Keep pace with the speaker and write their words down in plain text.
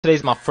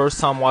Today's my first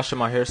time washing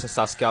my hair since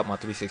I scalped my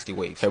 360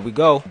 waves. Here we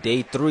go.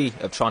 Day 3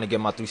 of trying to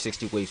get my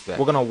 360 waves back.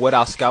 We're going to wet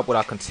our scalp with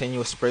our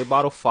continuous spray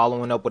bottle,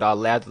 following up with our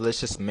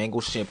Latherlicious Mango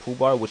Shampoo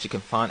Bar, which you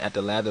can find at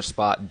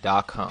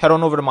thelatherspa.com. Head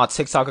on over to my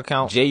TikTok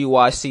account,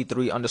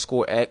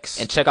 JUIC3_X,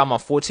 and check out my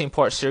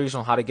 14-part series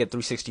on how to get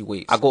 360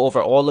 waves. I go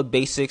over all the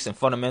basics and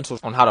fundamentals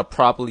on how to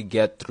properly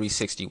get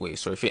 360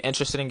 waves. So if you're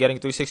interested in getting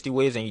 360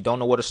 waves and you don't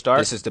know where to start,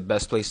 this is the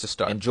best place to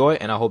start. Enjoy,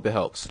 and I hope it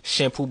helps.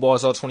 Shampoo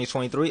bars all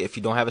 2023. If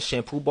you don't have a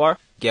shampoo bar,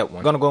 get one.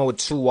 I'm gonna go in with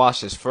 2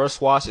 washes. First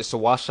wash is to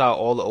wash out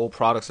all the old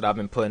products that I've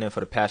been putting in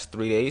for the past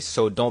 3 days,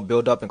 so it don't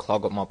build up and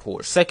clog up my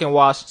pores. Second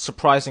wash,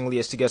 surprisingly,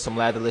 is to get some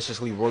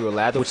Latherliciously Royal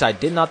Lather, which I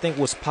did not think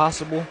was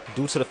possible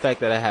due to the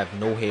fact that I have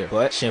no hair.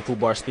 But shampoo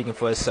bar speaking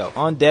for itself.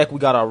 On deck, we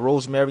got our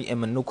Rosemary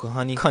and Manuka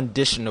Honey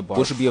Conditioner Bar,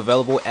 which will be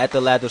available at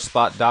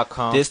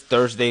thelatherspa.com this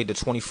Thursday, the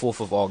 24th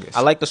of August.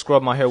 I like to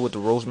scrub my hair with the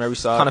rosemary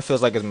side. Kind of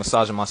feels like it's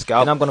massaging my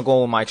scalp. And I'm gonna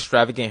go with my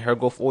extravagant hair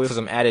growth oil for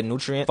some added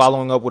nutrients,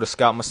 following up with a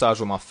scalp massage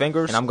with my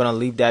fingers, and I'm gonna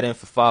leave that in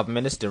for 5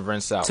 minutes to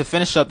rinse out. To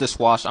finish up this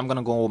wash, I'm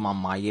gonna go with my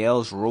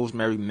Mielle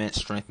Rosemary Mint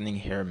Strengthening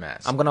Hair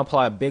Mask. I'm gonna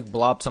apply a big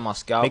blob to my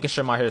scalp, making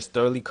sure my hair is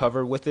thoroughly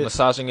covered with it,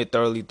 massaging it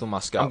thoroughly through my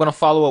scalp. I'm gonna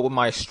follow up with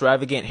my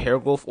extravagant hair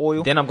growth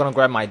oil. Then I'm gonna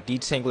grab my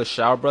detangler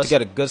shower brush to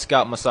get a good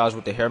scalp massage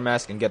with the hair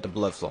mask and get the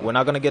blood flow. We're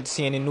not gonna get to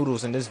see any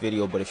noodles in this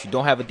video, but if you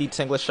don't have a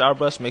detangler shower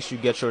brush, make sure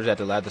you get yours at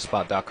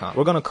thelatherspa.com.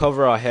 We're gonna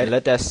cover our head and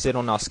let that sit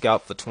on our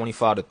scalp for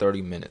 25 to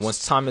 30 minutes.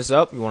 Once time is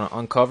up, you wanna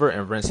uncover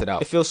and rinse it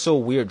out. It feels so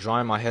weird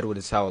drying my head with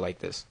a towel like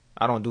this.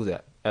 I don't do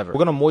that ever. We're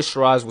gonna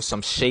moisturize with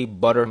some shea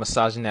butter,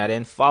 massaging that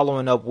in,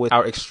 following up with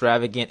our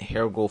extravagant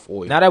hair growth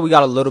oil. Now that we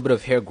got a little bit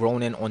of hair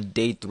grown in on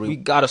day 3, we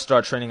gotta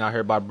start training our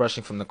hair by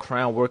brushing from the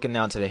crown, working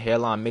down to the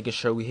hairline, making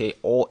sure we hit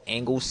all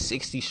angles,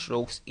 60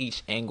 strokes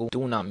each angle.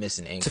 Do not miss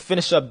an angle. To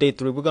finish up day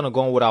 3, we're gonna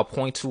go in with our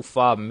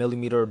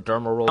 0.25mm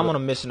derma roller. I'm on a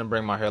mission to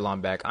bring my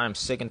hairline back. I am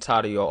sick and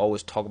tired of y'all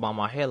always talk about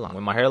my hairline.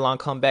 When my hairline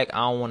come back, I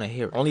don't want to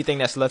hear it. Only thing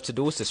that's left to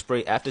do is to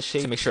spray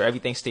aftershave to make sure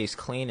everything stays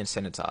clean and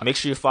sanitized. Make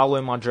sure you're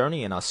following my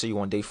journey, and I'll see you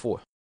on day 4.